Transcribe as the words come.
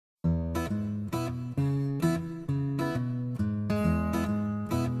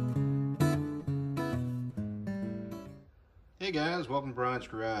Hey guys, welcome to Brian's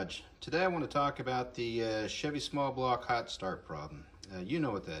Garage. Today I want to talk about the Chevy small block hot start problem. You know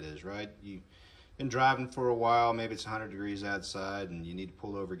what that is, right? You've been driving for a while, maybe it's 100 degrees outside and you need to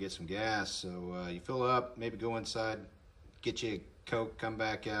pull over, get some gas. So you fill up, maybe go inside, get you a Coke, come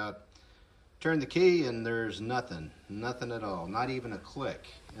back out, turn the key and there's nothing at all, not even a click.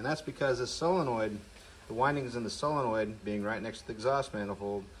 And that's because the solenoid, the windings in the solenoid being right next to the exhaust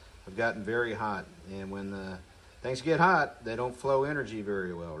manifold have gotten very hot. And when things get hot, they don't flow energy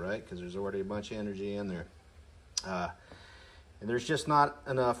very well, right? Because there's already a bunch of energy in there. And there's just not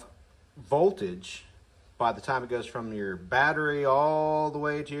enough voltage by the time it goes from your battery all the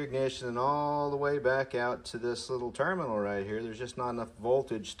way to your ignition and all the way back out to this little terminal right here. There's just not enough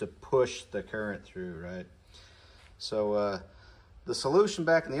voltage to push the current through, right? So the solution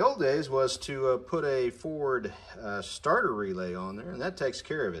back in the old days was to put a Ford starter relay on there, and that takes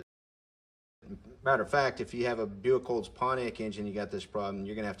care of it. Matter of fact, if you have a Buick Olds Pontiac engine, you got this problem,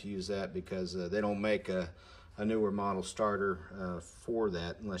 you're going to have to use that because they don't make a newer model starter for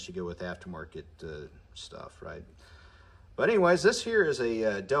that unless you go with aftermarket stuff, right? But anyways, this here is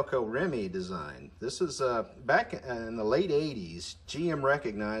a Delco Remy design. This is back in the late 80s, GM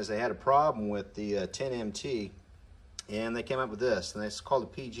recognized they had a problem with the 10MT, and they came up with this, and it's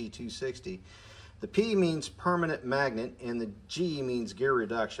called the PG260. The P means permanent magnet, and the G means gear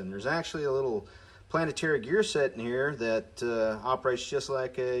reduction. There's actually a little planetary gear set in here that operates just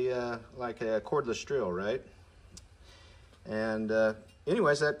like a cordless drill, right? And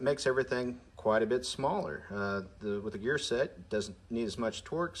anyways, that makes everything quite a bit smaller. With the gear set, it doesn't need as much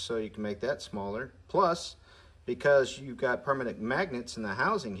torque, so you can make that smaller. Plus, because you've got permanent magnets in the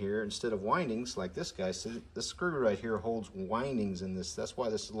housing here instead of windings like this guy, so this screw right here holds windings in this. That's why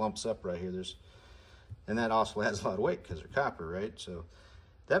this lumps up right here. And that also has a lot of weight because they're copper, right? So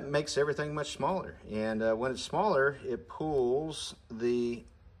that makes everything much smaller. And when it's smaller, it pulls the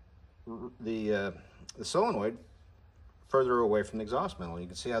solenoid further away from the exhaust manifold. You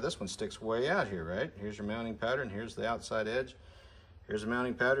can see how this one sticks way out here, right? Here's your mounting pattern. Here's the outside edge. Here's the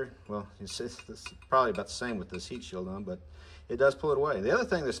mounting pattern. Well, it's probably about the same with this heat shield on, but it does pull it away. The other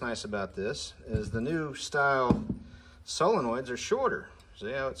thing that's nice about this is the new style solenoids are shorter.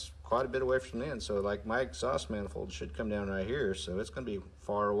 See how it's quite a bit away from the end. So like my exhaust manifold should come down right here, so it's going to be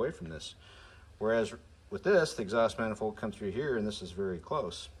far away from this. Whereas with this, the exhaust manifold comes through here, and this is very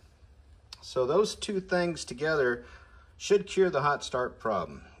close. So those two things together should cure the hot start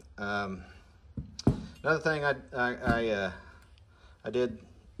problem. Another thing I did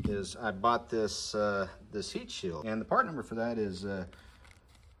is I bought this this heat shield, and the part number for that is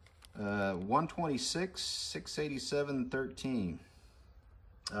 126-687-13.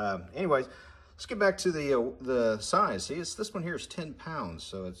 Anyways, let's get back to the size. See, this one here is 10 pounds,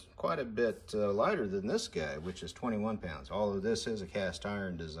 so it's quite a bit lighter than this guy, which is 21 pounds. Although this is a cast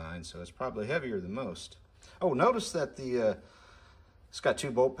iron design, so it's probably heavier than most. Oh, notice that it's got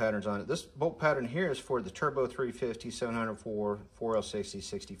two bolt patterns on it. This bolt pattern here is for the Turbo 350, 704, 4L60,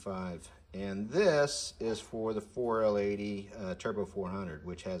 65. And this is for the 4L80 Turbo 400,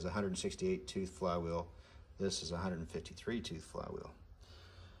 which has a 168 tooth flywheel. This is a 153 tooth flywheel.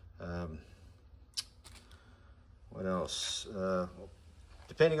 What else?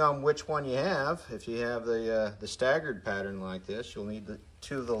 Depending on which one you have, if you have the staggered pattern like this, you'll need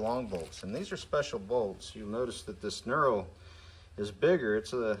two of the long bolts. And these are special bolts. You'll notice that this knurl is bigger.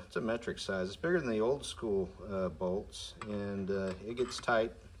 It's a metric size. It's bigger than the old school bolts, and it gets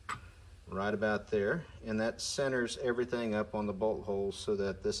tight right about there. And that centers everything up on the bolt holes so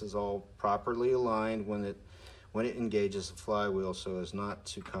that this is all properly aligned when it engages the flywheel, so as not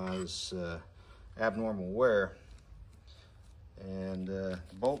to cause abnormal wear. And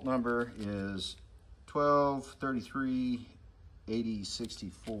bolt number is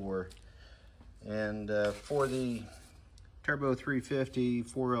 12338064. And for the Turbo 350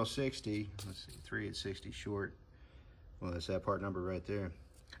 4L60, let's see, 3 at 60 short. Well, that's that part number right there.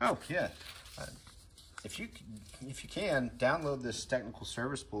 Oh yeah. If you can, download this technical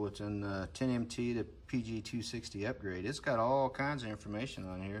service bulletin, 10MT to PG260 upgrade. It's got all kinds of information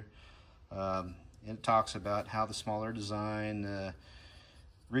on here. It talks about how the smaller design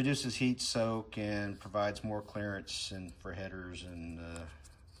reduces heat soak and provides more clearance and for headers, and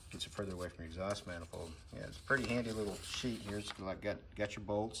gets it further away from your exhaust manifold. Yeah, it's a pretty handy little sheet here. It's like got your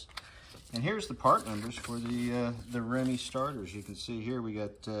bolts. And here's the part numbers for the Remy starters. You can see here we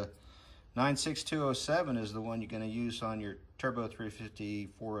got 96207 is the one you're going to use on your Turbo 350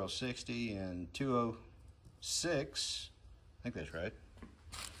 4L60, and 206, I think that's right.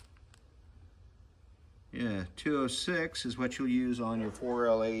 Yeah, 206 is what you'll use on your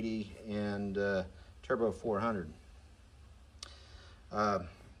 4L80 and Turbo 400.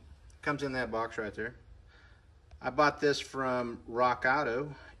 Comes in that box right there. I bought this from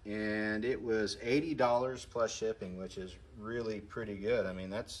RockAuto, and it was $80 plus shipping, which is really pretty good. I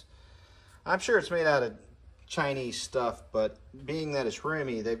mean, I'm sure it's made out of Chinese stuff, but being that it's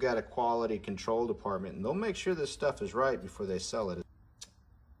Remy, they've got a quality control department, and they'll make sure this stuff is right before they sell it.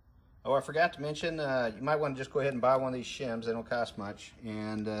 Oh, I forgot to mention, you might want to just go ahead and buy one of these shims. They don't cost much,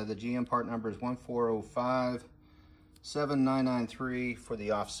 and the GM part number is 1405793 for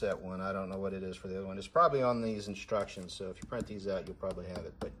the offset one. I don't know what it is for the other one. It's probably on these instructions, so if you print these out, you'll probably have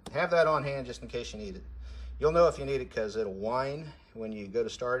it. But have that on hand just in case you need it. You'll know if you need it because it'll whine. When you go to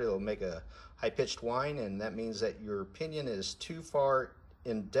start, it'll make a high-pitched whine, and that means that your pinion is too far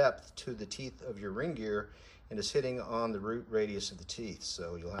in depth to the teeth of your ring gear and is hitting on the root radius of the teeth.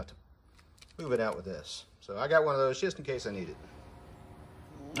 So you'll have to move it out with this. So I got one of those just in case I need it.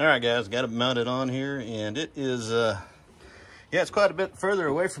 All right, guys, got it mounted on here, and it is, yeah, it's quite a bit further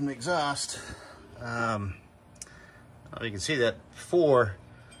away from the exhaust. You can see that before,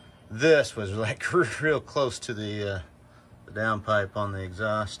 this was like real close to the downpipe on the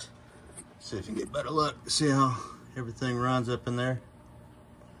exhaust. See if you can get better look. See how everything runs up in there?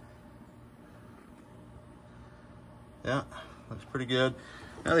 Yeah, looks pretty good.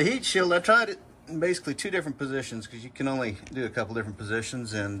 Now the heat shield, I tried it in basically two different positions because you can only do a couple different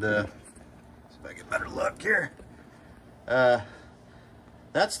positions, and see if I get better look here.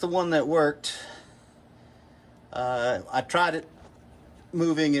 That's the one that worked. I tried it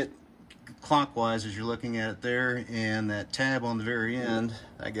moving it clockwise as you're looking at it there, and that tab on the very end,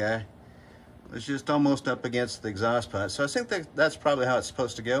 that guy, was just almost up against the exhaust pipe. So I think that's probably how it's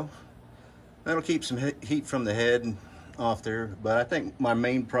supposed to go. That'll keep some heat from the head and off there, but I think my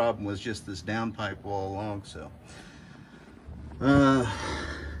main problem was just this downpipe all along. So I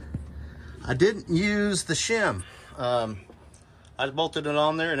didn't use the shim. I bolted it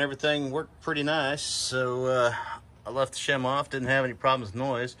on there and everything worked pretty nice, so I left the shim off. Didn't have any problems with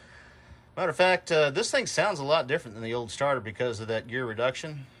noise. Matter of fact, this thing sounds a lot different than the old starter because of that gear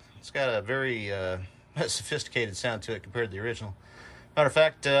reduction. It's got a very sophisticated sound to it compared to the original. Matter of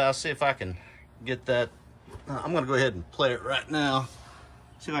fact, I'll see if I can get that. I'm going to go ahead and play it right now.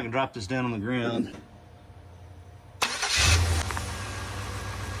 See if I can drop this down on the ground.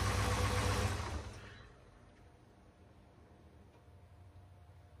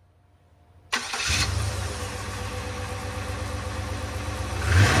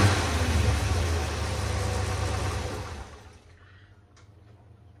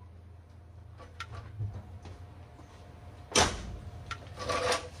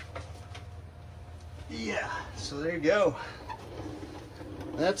 Yeah, so there you go.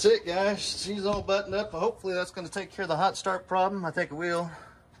 That's it, guys. She's all buttoned up. Hopefully that's going to take care of the hot start problem. I think it will.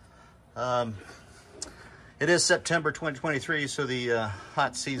 It is September 2023, so the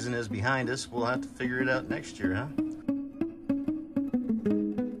hot season is behind us. We'll have to figure it out next year, huh?